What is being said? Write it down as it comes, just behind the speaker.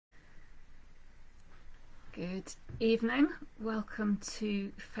Good evening. Welcome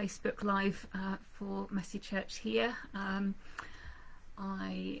to Facebook Live for Messy Church here.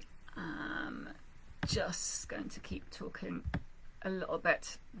 I am just going to keep talking a little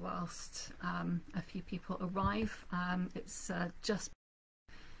bit whilst a few people arrive. It's just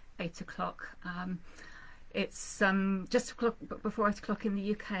 8 o'clock. It's just before 8 o'clock in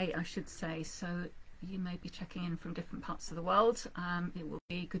the UK, I should say, so you may be checking in from different parts of the world. It will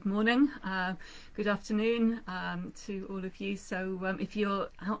be good morning, good afternoon to all of you. So if you're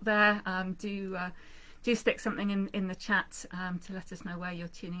out there, do stick something in the chat to let us know where you're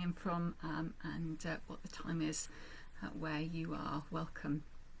tuning in from and what the time is where you are. Welcome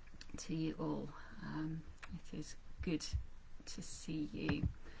to you all. It is good to see you.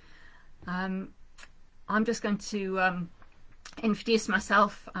 I'm just going to introduce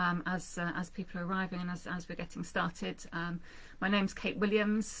myself as people are arriving and as we're getting started. My name's Cate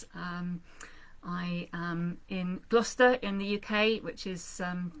Williams. I am in Gloucester in the UK, which is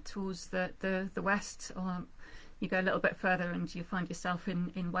towards the west. You go a little bit further and you find yourself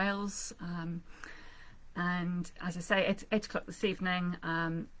in Wales. And as I say, 8 o'clock this evening,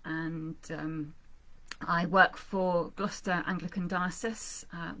 and I work for Gloucester Anglican Diocese,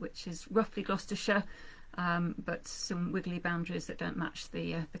 which is roughly Gloucestershire, but some wiggly boundaries that don't match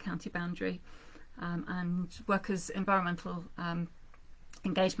the county boundary, and work as environmental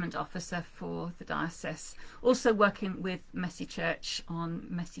engagement officer for the diocese. Also working with Messy Church on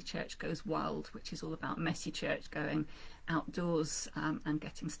Messy Church Goes Wild, which is all about Messy Church going outdoors and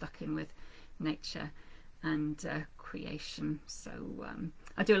getting stuck in with nature and creation. So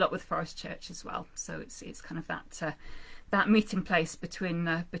I do a lot with Forest Church as well. So it's kind of that meeting place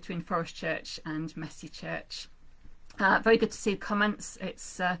between Forest Church and Messy Church. Very good to see comments.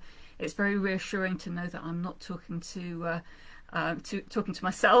 It's very reassuring to know that I'm not talking to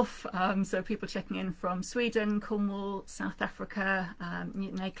myself. So people checking in from Sweden, Cornwall, South Africa,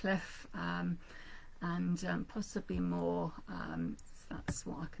 Newton Aycliffe, and possibly more. That's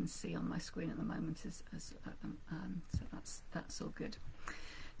what I can see on my screen at the moment. So that's all good.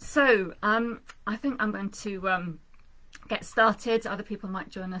 So I think I'm going to get started. Other people might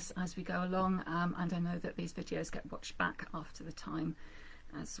join us as we go along, and I know that these videos get watched back after the time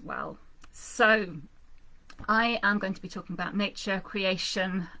as well. So I am going to be talking about nature,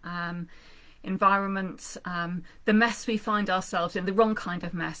 creation, environment, the mess we find ourselves in, the wrong kind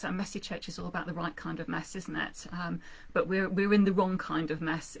of mess. And Messy Church is all about the right kind of mess, isn't it? But we're in the wrong kind of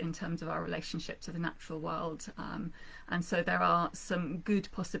mess in terms of our relationship to the natural world. And so there are some good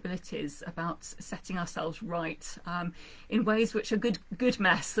possibilities about setting ourselves right in ways which are good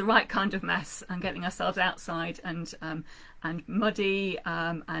mess, the right kind of mess, and getting ourselves outside and muddy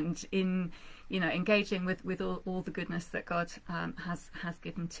and in, engaging with all the goodness that God has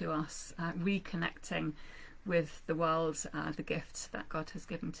given to us, reconnecting with the world, the gifts that God has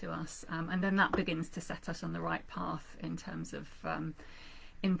given to us, and then that begins to set us on the right path in terms of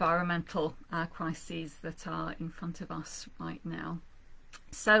environmental crises that are in front of us right now.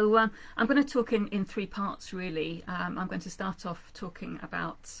 So I'm going to talk in three parts really. I'm going to start off talking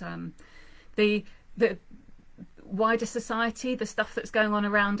about the wider society, the stuff that's going on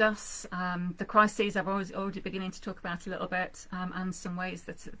around us, the crises I've already beginning to talk about a little bit, and some ways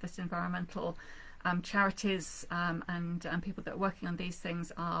that environmental charities and people that are working on these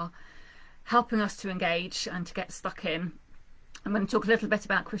things are helping us to engage and to get stuck in. I'm going to talk a little bit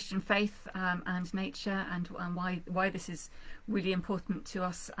about Christian faith and nature and why this is really important to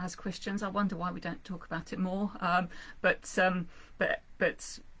us as Christians. I wonder why we don't talk about it more, but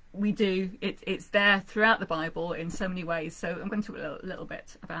we do. It's there throughout the Bible in so many ways. So I'm going to talk a little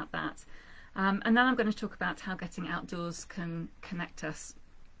bit about that. And then I'm going to talk about how getting outdoors can connect us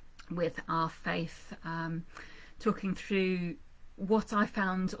with our faith, talking through what I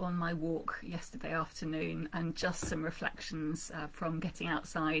found on my walk yesterday afternoon and just some reflections from getting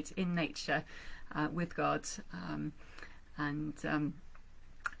outside in nature with God, and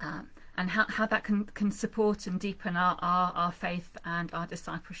how that can support and deepen our faith and our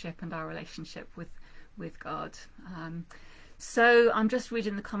discipleship and our relationship with God. So I'm just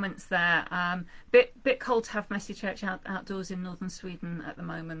reading the comments there. Bit cold to have Messy Church outdoors in northern Sweden at the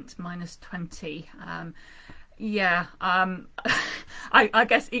moment, -20. Yeah, I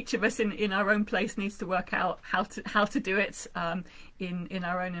guess each of us in our own place needs to work out how to do it in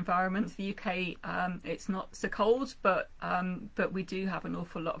our own environment. The UK, it's not so cold, but we do have an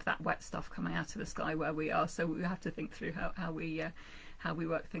awful lot of that wet stuff coming out of the sky where we are. So we have to think through how we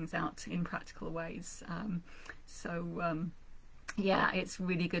work things out in practical ways. Yeah, it's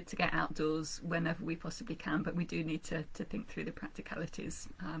really good to get outdoors whenever we possibly can, but we do need to think through the practicalities.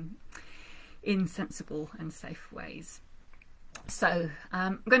 in sensible and safe ways. So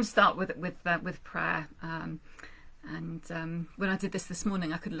I'm going to start with prayer. And when I did this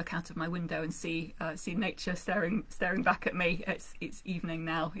morning, I could look out of my window and see nature staring back at me. It's evening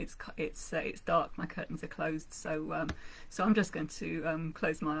now. It's dark. My curtains are closed. So I'm just going to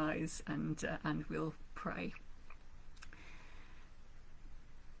close my eyes and we'll pray.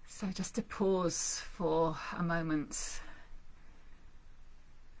 So just to pause for a moment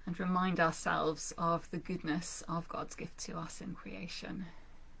and remind ourselves of the goodness of God's gift to us in creation.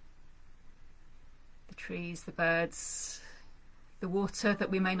 The trees, the birds, the water that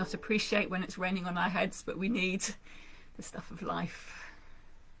we may not appreciate when it's raining on our heads, but we need, the stuff of life.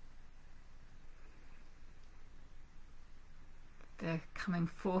 The coming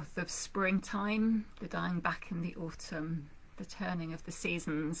forth of springtime, the dying back in the autumn, the turning of the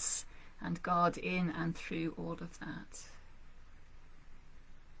seasons, and God in and through all of that.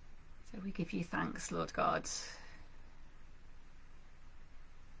 So we give you thanks, Lord God.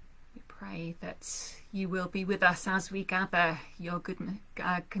 We pray that you will be with us as we gather your goodness,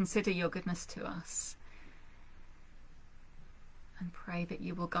 consider your goodness to us, and pray that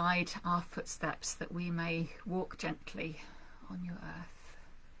you will guide our footsteps, that we may walk gently on your earth.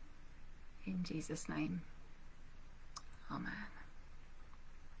 In Jesus' name, amen.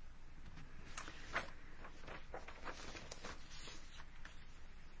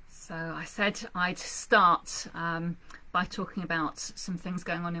 So I said I'd start by talking about some things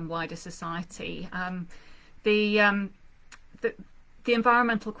going on in wider society. The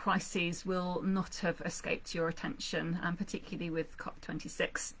environmental crises will not have escaped your attention, particularly with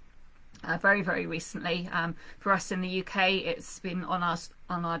COP26. Very, very recently. For us in the UK, it's been on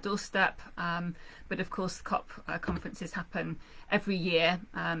our doorstep, but of course COP conferences happen every year,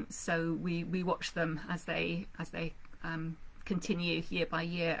 so we watch them as they continue year by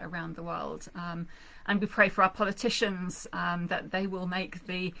year around the world, and we pray for our politicians that they will make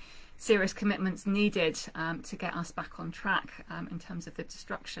the serious commitments needed to get us back on track in terms of the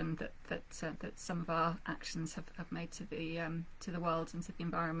destruction that some of our actions have made to the world and to the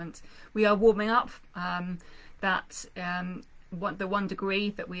environment. We are warming up. The 1 degree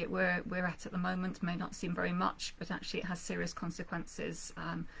that we're at the moment may not seem very much, but actually it has serious consequences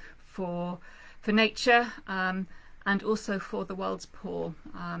for nature. And also for the world's poor.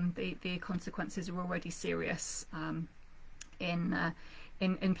 The consequences are already serious in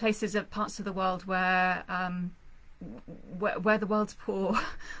places of parts of the world where the world's poor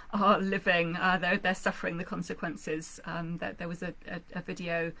are living. They're suffering the consequences. There was a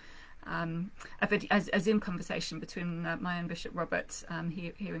video, a Zoom conversation between my own Bishop Robert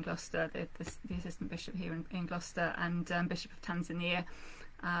here in Gloucester, the assistant bishop here in Gloucester, and Bishop of Tanzania.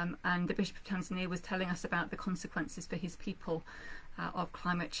 And the Bishop of Tanzania was telling us about the consequences for his people of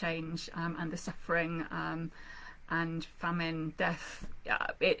climate change and the suffering and famine, death.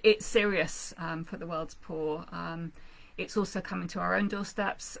 It's serious for the world's poor. It's also coming to our own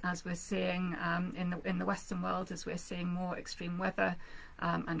doorsteps, as we're seeing in the Western world, as we're seeing more extreme weather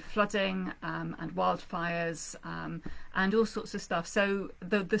and flooding and wildfires and all sorts of stuff. So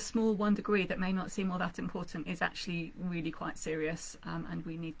the small 1 degree that may not seem all that important is actually really quite serious, and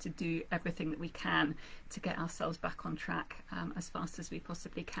we need to do everything that we can to get ourselves back on track as fast as we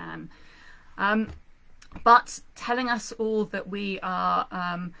possibly can. But telling us all that we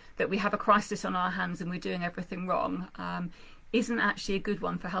have a crisis on our hands and we're doing everything wrong isn't actually a good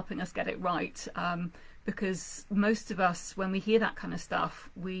one for helping us get it right. Because most of us, when we hear that kind of stuff,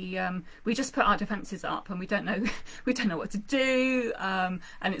 we just put our defences up and we don't know what to do, and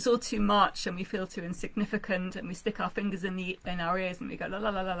it's all too much, and we feel too insignificant, and we stick our fingers in our ears and we go la la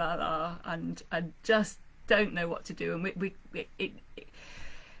la la la la, and just don't know what to do. And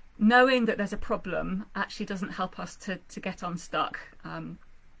knowing that there's a problem actually doesn't help us to get unstuck and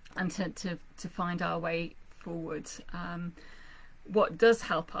to find our way forward. What does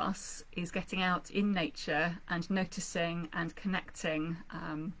help us is getting out in nature and noticing and connecting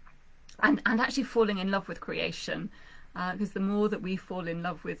and actually falling in love with creation, because the more that we fall in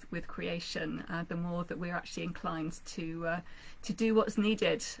love with creation, the more that we're actually inclined to do what's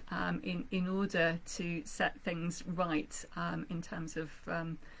needed in order to set things right in terms of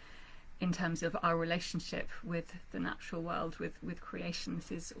our relationship with the natural world, with creation.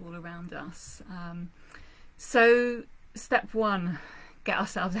 This is all around us. So step 1, get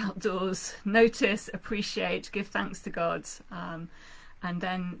ourselves outdoors, notice, appreciate, give thanks to God, and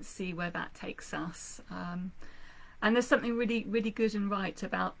then see where that takes us. And there's something really, really good and right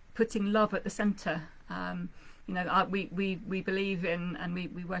about putting love at the centre. We believe in and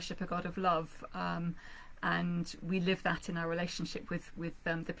we worship a God of love, and we live that in our relationship with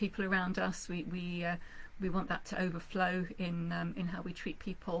the people around us. We want that to overflow in how we treat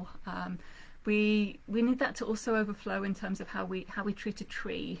people. We need that to also overflow in terms of how we treat a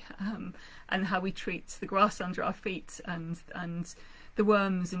tree, and how we treat the grass under our feet, and the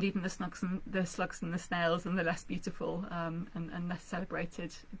worms, and even the slugs and the snails, and the less beautiful and less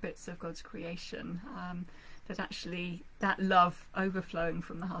celebrated bits of God's creation. That actually that love overflowing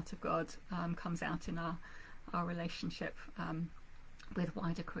from the heart of God comes out in our relationship with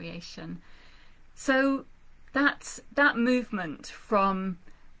wider creation. So that movement from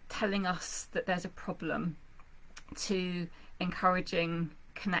telling us that there's a problem to encouraging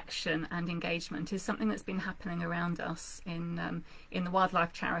connection and engagement is something that's been happening around us in the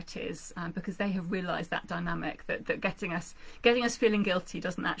wildlife charities, because they have realised that dynamic, that getting us feeling guilty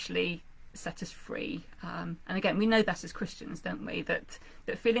doesn't actually set us free. And again, we know that as Christians, don't we? That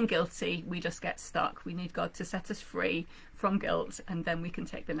feeling guilty, we just get stuck. We need God to set us free from guilt, and then we can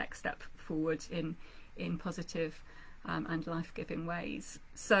take the next step forward in positive and life-giving ways.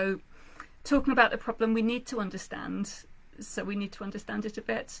 So talking about the problem, we need to understand. So we need to understand it a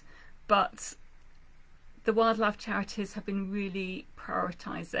bit, but the wildlife charities have been really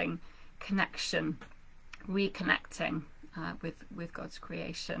prioritising connection, reconnecting with God's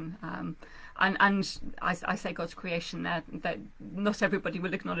creation, and I say God's creation there, that not everybody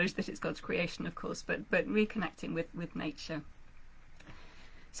will acknowledge that it's God's creation, of course, but reconnecting with nature.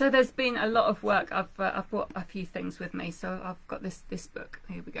 So there's been a lot of work. I've brought a few things with me. So I've got this book.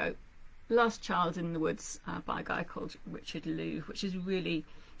 Here we go. Last Child in the Woods by a guy called Richard Louv, which is really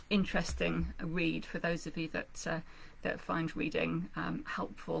interesting a read for those of you that find reading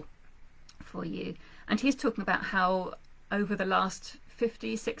helpful for you. And he's talking about how over the last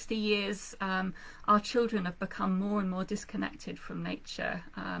 50, 60 years, our children have become more and more disconnected from nature,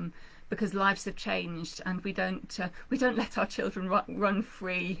 because lives have changed, and we don't let our children run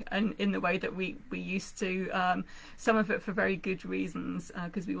free and in the way that we used to. Some of it for very good reasons,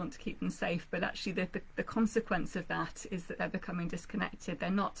 because we want to keep them safe. But actually, the consequence of that is that they're becoming disconnected. They're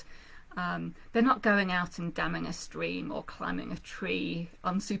not going out and damming a stream or climbing a tree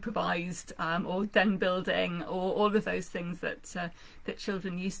unsupervised, or den building, or all of those things that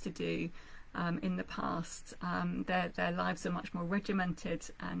children used to do in the past. Their lives are much more regimented,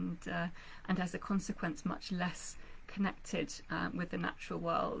 and as a consequence much less connected with the natural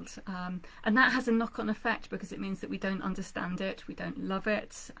world, and that has a knock-on effect, because it means that we don't understand it, we don't love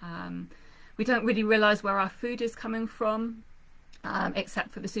it, we don't really realise where our food is coming from,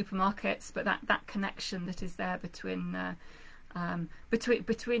 except for the supermarkets. But that connection that is there between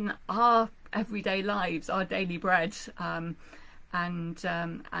our everyday lives, our daily bread, and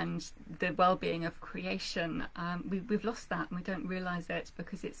the well-being of creation, we've lost that, and we don't realise it,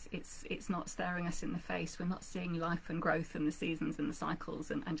 because it's not staring us in the face. We're not seeing life and growth and the seasons and the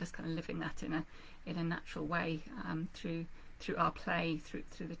cycles, and just kind of living that in a natural way, through our play, through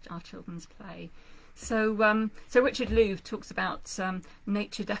our children's play. So Richard Louv talks about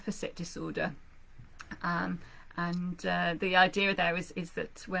nature deficit disorder. And the idea there is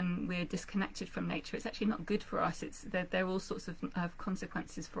that when we're disconnected from nature, it's actually not good for us. There are all sorts of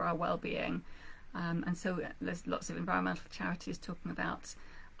consequences for our well-being, and so there's lots of environmental charities talking about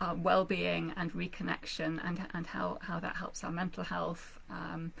well-being and reconnection, and how that helps our mental health,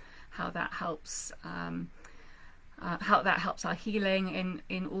 how that helps our healing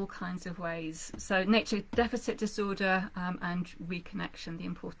in all kinds of ways. So nature deficit disorder, and reconnection, the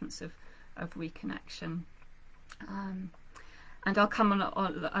importance of reconnection. And I'll come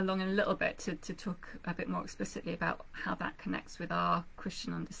along in a little bit to talk a bit more explicitly about how that connects with our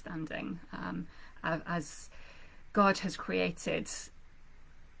Christian understanding, as God has created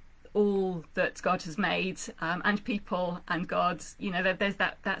all that God has made, and people and God. There's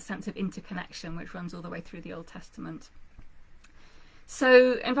that sense of interconnection which runs all the way through the Old Testament.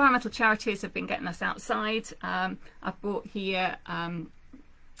 So environmental charities have been getting us outside. I've brought here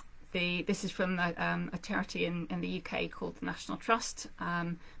this is from a charity in the UK called the National Trust,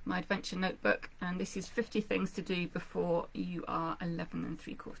 my adventure notebook, and this is 50 things to do before you are 11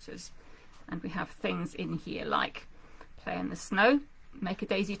 3/4. And we have things in here like play in the snow, make a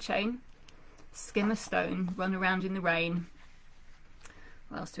daisy chain, skim a stone, run around in the rain.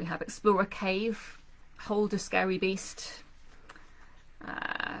 What else do we have? Explore a cave, hold a scary beast.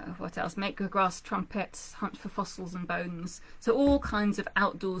 What else? Make a grass trumpet, hunt for fossils and bones. So all kinds of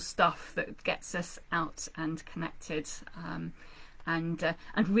outdoor stuff that gets us out and connected, and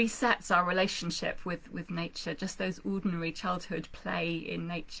resets our relationship with nature. Just those ordinary childhood play in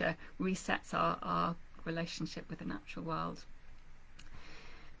nature resets our relationship with the natural world.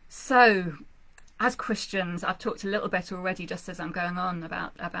 So as Christians, I've talked a little bit already just as I'm going on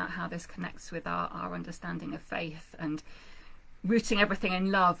about how this connects with our understanding of faith and rooting everything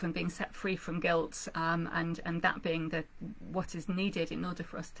in love and being set free from guilt, and that being what is needed in order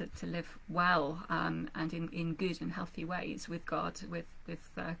for us to live well, and in good and healthy ways with God, with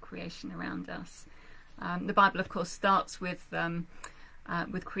creation around us. The Bible, of course, starts with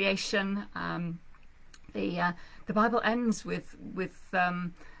creation. The Bible ends with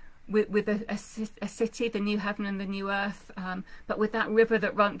a city, the new heaven and the new earth, but with that river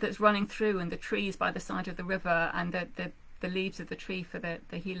that's running through, and the trees by the side of the river, and the leaves of the tree for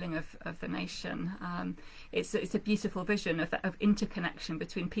the healing of the nation. It's a beautiful vision of interconnection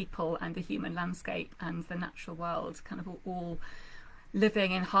between people and the human landscape and the natural world, kind of all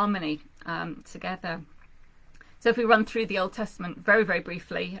living in harmony together. So if we run through the Old Testament very, very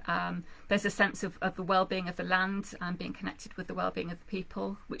briefly, there's a sense of the well-being of the land and being connected with the well-being of the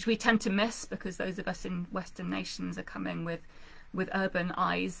people, which we tend to miss because those of us in Western nations are coming with urban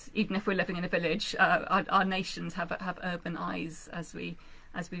eyes. Even if we're living in a village, our nations have urban eyes as we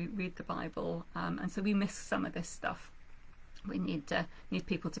read the Bible, and so we miss some of this stuff. We need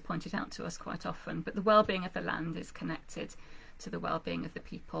people to point it out to us quite often. But the well-being of the land is connected to the well-being of the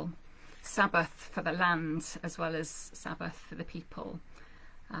people. Sabbath for the land as well as Sabbath for the people.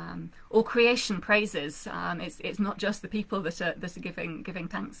 All creation praises. It's not just the people that are giving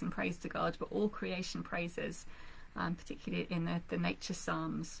thanks and praise to God, but all creation praises, particularly in the nature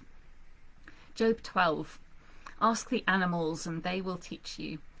psalms. Job 12. Ask the animals and they will teach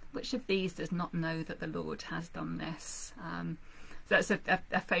you. Which of these does not know that the Lord has done this? So that's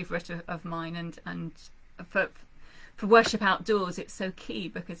a favourite of mine, and for worship outdoors, it's so key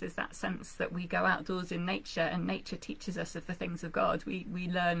because there's that sense that we go outdoors in nature, and nature teaches us of the things of God. We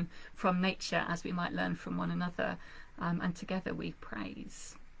learn from nature as we might learn from one another, and together we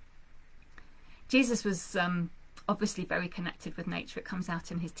praise. Jesus was obviously very connected with nature. It comes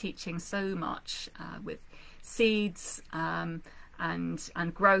out in his teaching so much, with seeds and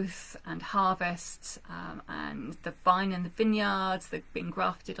growth and harvest, and the vine and the vineyards that have been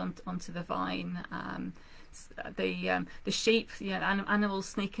grafted onto the vine. The sheep, animals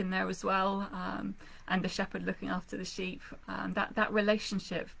sneak in there as well, and the shepherd looking after the sheep. That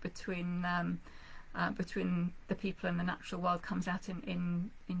relationship between the people and the natural world comes out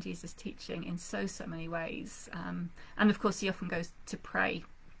in Jesus' teaching in so many ways. And of course, he often goes to pray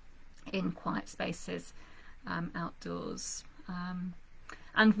in quiet spaces outdoors.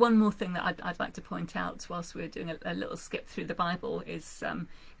 And one more thing that I'd like to point out whilst we're doing a little skip through the Bible is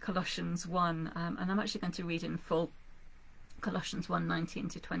Colossians 1, and I'm actually going to read in full Colossians 1, 19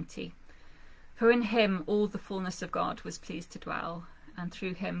 to 20. For in him all the fullness of God was pleased to dwell, and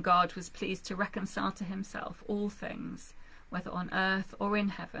through him God was pleased to reconcile to himself all things, whether on earth or in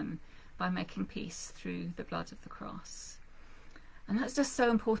heaven, by making peace through the blood of the cross. And that's just so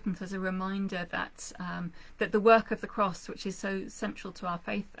important as a reminder that that the work of the cross, which is so central to our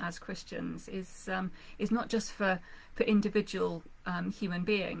faith as Christians, is not just for individual human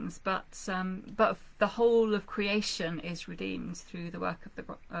beings, but the whole of creation is redeemed through the work of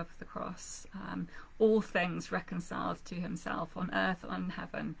the cross. All things reconciled to himself on earth and in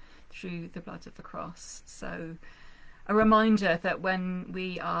heaven through the blood of the cross. So a reminder that when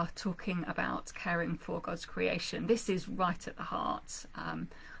we are talking about caring for God's creation, this is right at the heart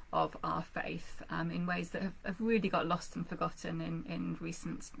of our faith, in ways that have really got lost and forgotten in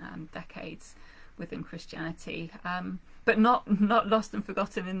recent decades within Christianity, but not lost and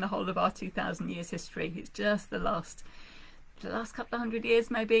forgotten in the whole of our 2,000 years history. It's just the last couple of hundred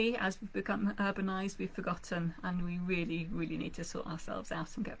years, maybe, as we've become urbanised, we've forgotten, and we really need to sort ourselves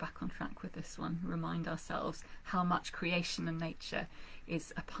out and get back on track with this one. Remind ourselves how much creation and nature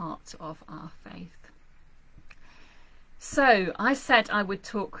is a part of our faith. So I said I would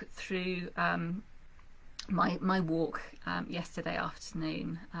talk through my walk yesterday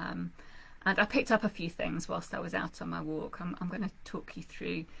afternoon, and I picked up a few things whilst I was out on my walk. I'm going to talk you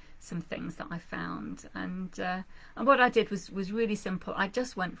through some things that I found, and what I did was really simple. I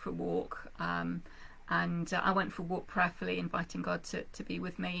just went for a walk, and I went for a walk prayerfully, inviting God to be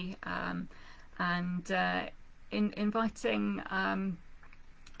with me, and inviting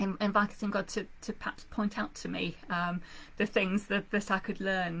God to perhaps point out to me the things that I could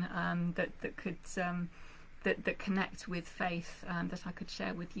learn, that connect with faith, that I could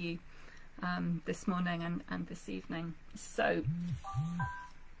share with you this morning and this evening. So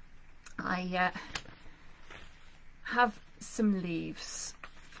I have some leaves.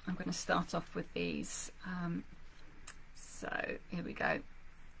 I'm going to start off with these. So here we go.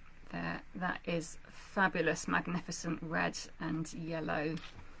 There, that is fabulous, magnificent red and yellow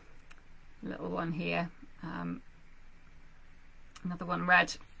little one here, another one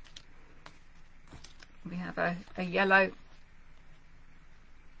red. We have a yellow,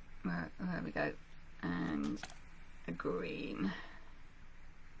 there we go, and a green.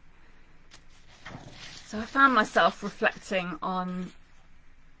 So I found myself reflecting on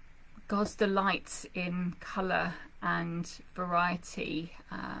God's delight in colour and variety.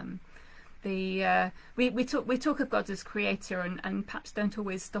 We talk of God as creator, and perhaps don't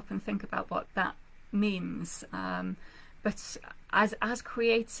always stop and think about what that means. But as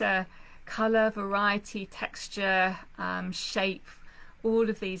creator, colour, variety, texture, shape, all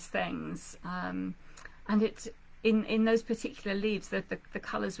of these things, and it in those particular leaves, the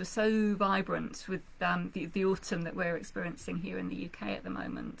colours were so vibrant with the autumn that we're experiencing here in the UK at the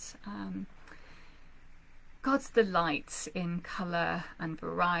moment. God's delight in colour and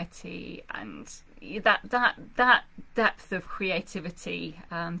variety, and that depth of creativity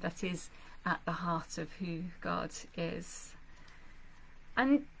that is at the heart of who God is.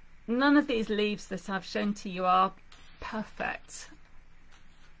 And none of these leaves that I've shown to you are perfect.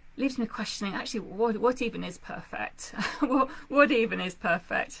 Leaves me questioning, actually, what even is perfect? what even is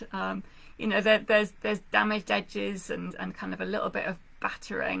perfect? You know, there's damaged edges and kind of a little bit of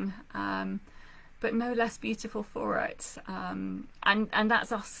battering, but no less beautiful for it. And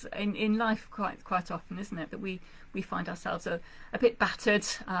that's us in life quite often, isn't it? That we find ourselves a bit battered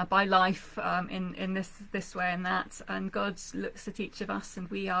by life in this way and that, and God looks at each of us and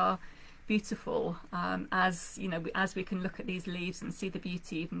we are beautiful, as you know, as we can look at these leaves and see the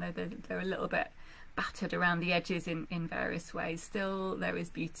beauty, even though they're a little bit battered around the edges in various ways. Still there is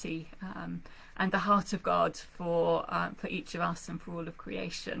beauty, and the heart of God for each of us and for all of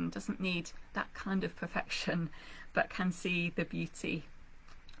creation doesn't need that kind of perfection, but can see the beauty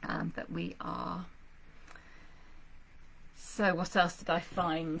that we are. So what else did I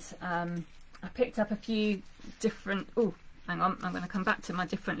find? I picked up a few different, hang on, I'm going to come back to my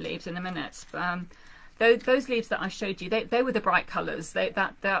different leaves in a minute. Those leaves that I showed you, they were the bright colours. That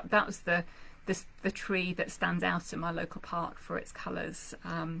was the tree that stands out in my local park for its colours.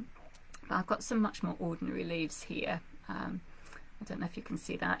 But I've got some much more ordinary leaves here. I don't know if you can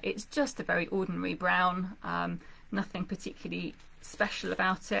see that. It's just a very ordinary brown, nothing particularly special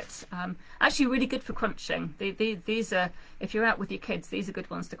about it. Actually really good for crunching. These are, if you're out with your kids, these are good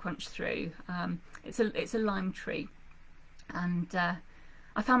ones to crunch through. It's a lime tree. And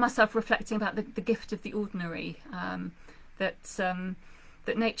I found myself reflecting about the gift of the ordinary,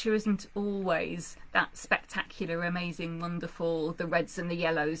 that nature isn't always that spectacular, amazing, wonderful, the reds and the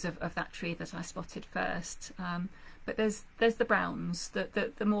yellows of that tree that I spotted first. But there's the browns,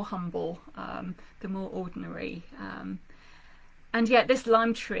 the more humble, the more ordinary. And yet this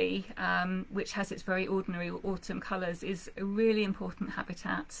lime tree, which has its very ordinary autumn colours, is a really important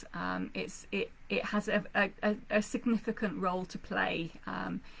habitat. It has a significant role to play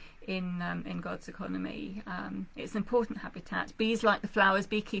in God's economy. It's an important habitat. Bees like the flowers.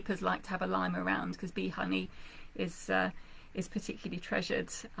 Beekeepers like to have a lime around because bee honey is particularly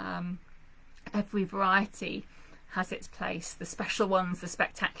treasured. Every variety has its place. The special ones, the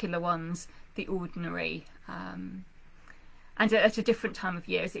spectacular ones, the ordinary. And at a different time of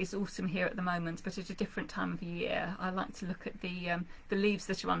year, it's autumn here at the moment, but at a different time of year, I like to look at the leaves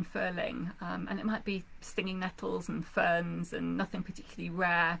that are unfurling, and it might be stinging nettles and ferns and nothing particularly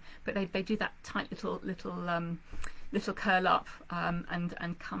rare, but they do that tight little little curl up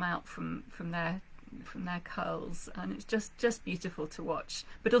and come out from their curls, and it's just beautiful to watch,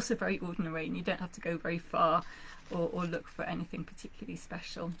 but also very ordinary, and you don't have to go very far or look for anything particularly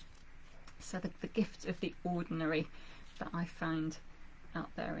special. So the gift of the ordinary that I found out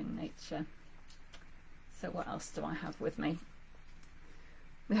there in nature. So what else do I have with me?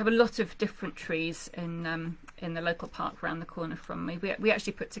 We have a lot of different trees in the local park around the corner from me. We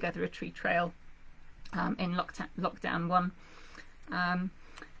actually put together a tree trail in lockdown 1,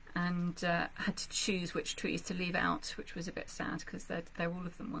 and had to choose which trees to leave out, which was a bit sad because they're all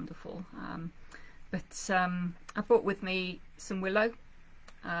of them wonderful. But I brought with me some willow.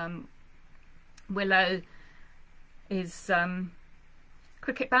 Willow is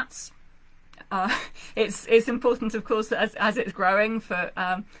cricket bats. It's important, of course, as it's growing, for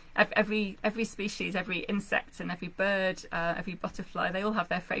every species, every insect and every bird, every butterfly, they all have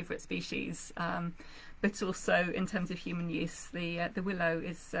their favourite species. But also in terms of human use, the willow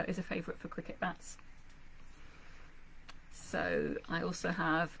is a favourite for cricket bats. So I also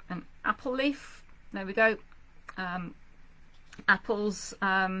have an apple leaf. There we go. Apples.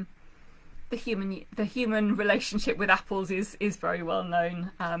 The human relationship with apples is very well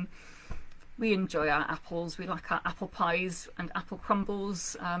known. we enjoy our apples. We like our apple pies and apple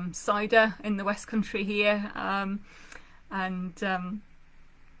crumbles, cider in the West Country here, and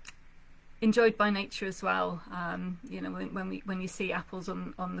enjoyed by nature as well. You know, when you see apples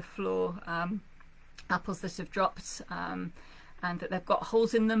on the floor, apples that have dropped, and that they've got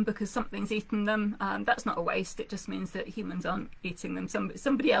holes in them because something's eaten them, that's not a waste. It just means that humans aren't eating them.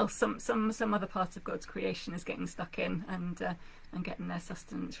 Somebody else, some other part of God's creation is getting stuck in and getting their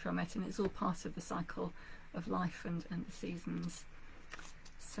sustenance from it, and it's all part of the cycle of life and the seasons.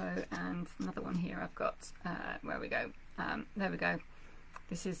 So, and another one here I've got, where we go, there we go.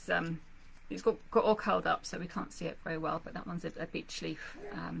 This is, it's got all curled up so we can't see it very well, but that one's a beech leaf.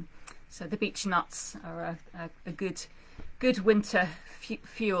 So the beech nuts are a good winter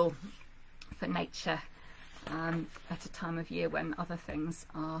fuel for nature, at a time of year when other things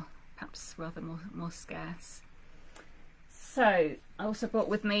are perhaps rather more scarce. So I also brought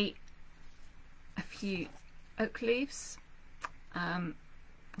with me a few oak leaves.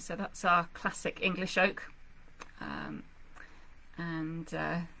 So that's our classic English oak, and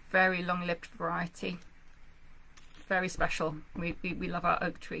very long-lived variety, very special. We love our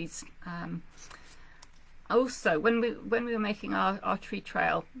oak trees. Also, when we were making our tree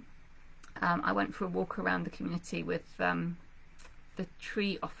trail, I went for a walk around the community with the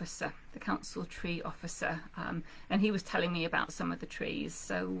tree officer, the council tree officer, and he was telling me about some of the trees.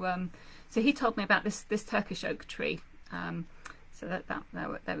 So so he told me about this Turkish oak tree. So there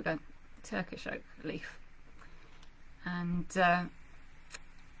we go, Turkish oak leaf. And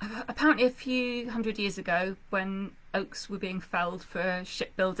apparently a few hundred years ago, when oaks were being felled for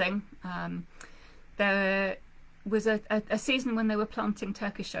shipbuilding, there was a season when they were planting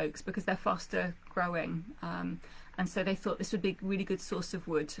Turkish oaks because they're faster growing, and so they thought this would be a really good source of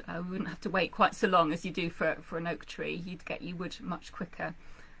wood. We wouldn't have to wait quite so long as you do for an oak tree. You'd get your wood much quicker,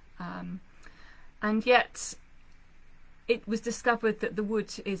 and yet it was discovered that the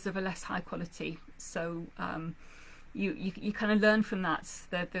wood is of a less high quality. So you kind of learn from that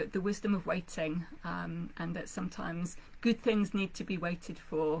the wisdom of waiting, and that sometimes good things need to be waited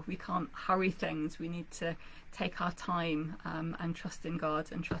for. We can't hurry things. We need to take our time, and trust in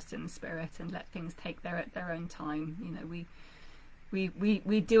God and trust in the Spirit and let things take their own time. You know,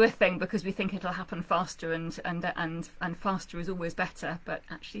 we do a thing because we think it'll happen faster, and faster is always better, but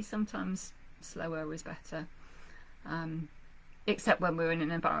actually sometimes slower is better. Except when we're in an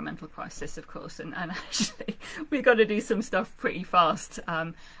environmental crisis, of course, and actually we've got to do some stuff pretty fast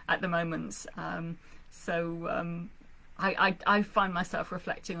at the moment. So I find myself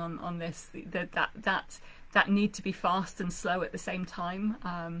reflecting on this, that need to be fast and slow at the same time,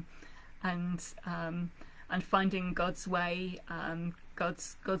 and finding God's way,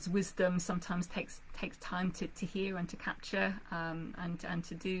 God's wisdom sometimes takes time to hear and to capture, and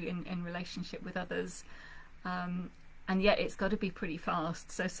to do in relationship with others. And yet it's got to be pretty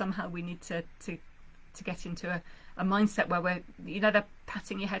fast. So somehow we need to get into a mindset where we're, you know, the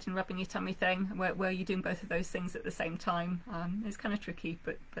patting your head and rubbing your tummy thing, where you're doing both of those things at the same time. It's kind of tricky,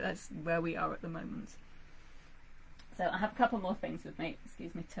 but that's where we are at the moment. So I have a couple more things with me.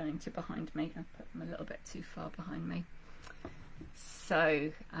 Excuse me, turning to behind me. I put them a little bit too far behind me.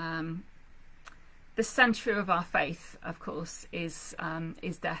 So the centre of our faith, of course, is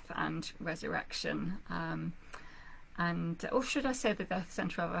death and resurrection. And, or should I say that the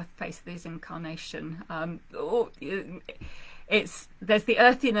centre of our faith is incarnation? There's the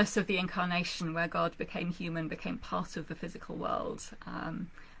earthiness of the incarnation, where God became human, became part of the physical world,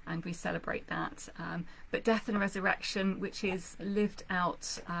 and we celebrate that. But death and resurrection, which is lived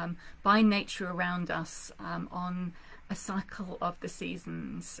out by nature around us, on a cycle of the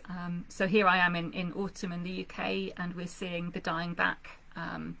seasons. So here I am in autumn in the UK, and we're seeing the dying back,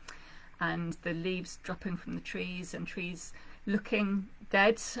 and the leaves dropping from the trees, and trees looking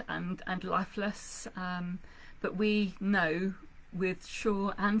dead and lifeless. But we know with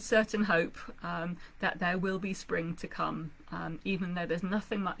sure and certain hope that there will be spring to come, even though there's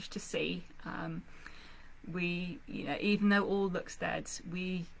nothing much to see. Even though all looks dead,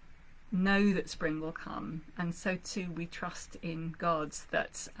 we know that spring will come, and so too we trust in God,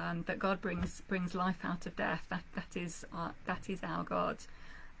 that God brings life out of death. That is our God.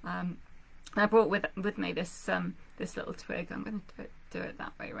 I brought with me this little twig. I'm going to do it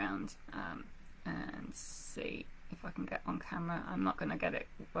that way around, and see if I can get on camera. I'm not going to get it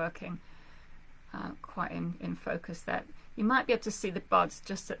working quite in focus there. You might be able to see the buds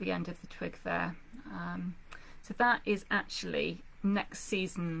just at the end of the twig there. So that is actually next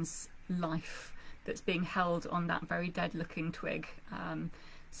season's life that's being held on that very dead looking twig.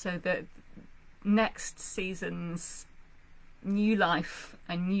 So that next season's new life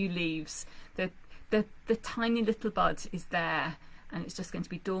and new leaves. The tiny little bud is there, and it's just going to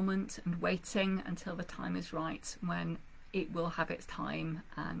be dormant and waiting until the time is right, when it will have its time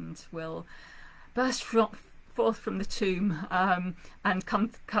and will burst forth from the tomb, and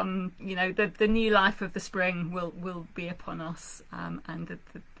come you know, the new life of the spring will be upon us, and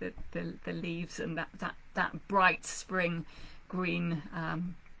the leaves and that bright spring green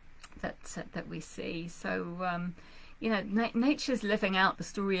that we see. So you know, nature's living out the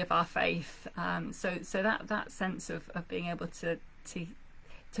story of our faith. So that sense of being able to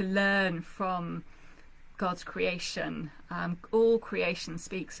learn from God's creation. All creation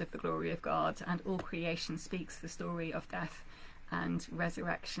speaks of the glory of God, and all creation speaks the story of death and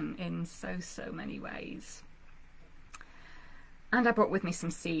resurrection in so many ways. And I brought with me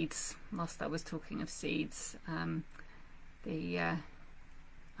some seeds whilst I was talking of seeds. I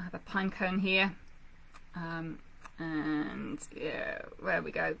have a pine cone here, and yeah, there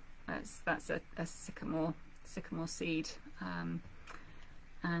we go. That's a sycamore seed.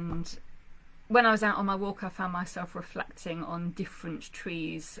 And when I was out on my walk, I found myself reflecting on different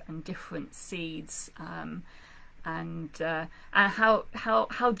trees and different seeds, and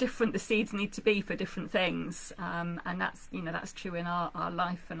how different the seeds need to be for different things. And that's, you know, that's true in our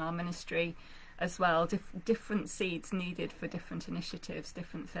life and our ministry as well. Different seeds needed for different initiatives,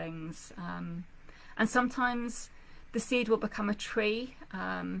 different things. And sometimes the seed will become a tree,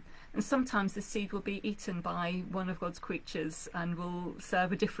 and sometimes the seed will be eaten by one of God's creatures and will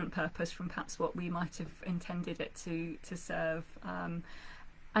serve a different purpose from perhaps what we might have intended it to serve.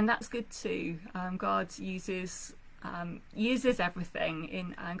 And that's good too. God uses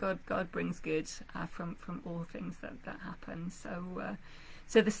everything and God brings good from all things that happen.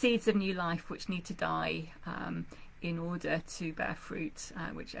 So the seeds of new life which need to die in order to bear fruit,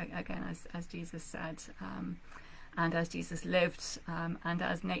 which again, as Jesus said, and as Jesus lived, and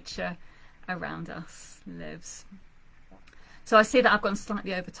as nature around us lives. So I see that I've gone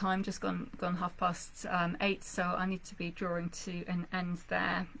slightly over time, just gone 8:30, so I need to be drawing to an end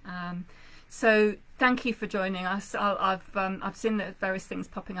there. So thank you for joining us. I've seen that various things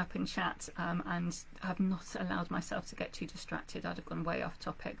popping up in chat, and have not allowed myself to get too distracted. I'd have gone way off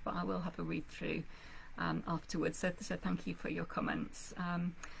topic, but I will have a read through afterwards. So thank you for your comments.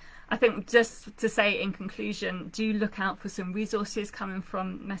 I think just to say in conclusion, do look out for some resources coming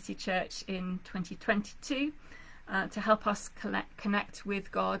from Messy Church in 2022 to help us connect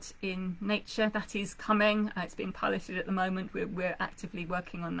with God in nature. That is coming. It's being piloted at the moment. We're actively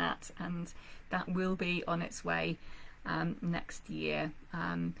working on that, and that will be on its way next year.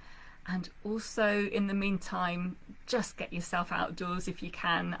 And also, in the meantime, just get yourself outdoors if you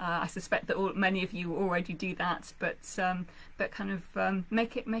can. I suspect that many of you already do that, but kind of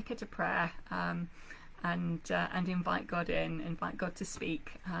make it a prayer, and invite God in, invite God to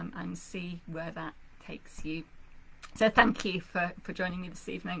speak, and see where that takes you. So thank you for joining me this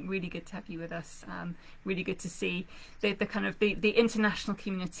evening. Really good to have you with us. Really good to see the kind of the international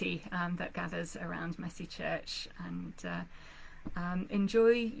community that gathers around Messy Church. And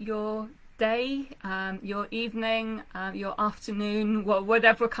enjoy your day, your evening, your afternoon,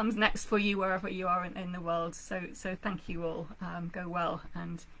 whatever comes next for you wherever you are in the world. So thank you all. Go well,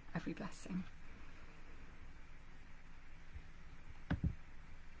 and every blessing.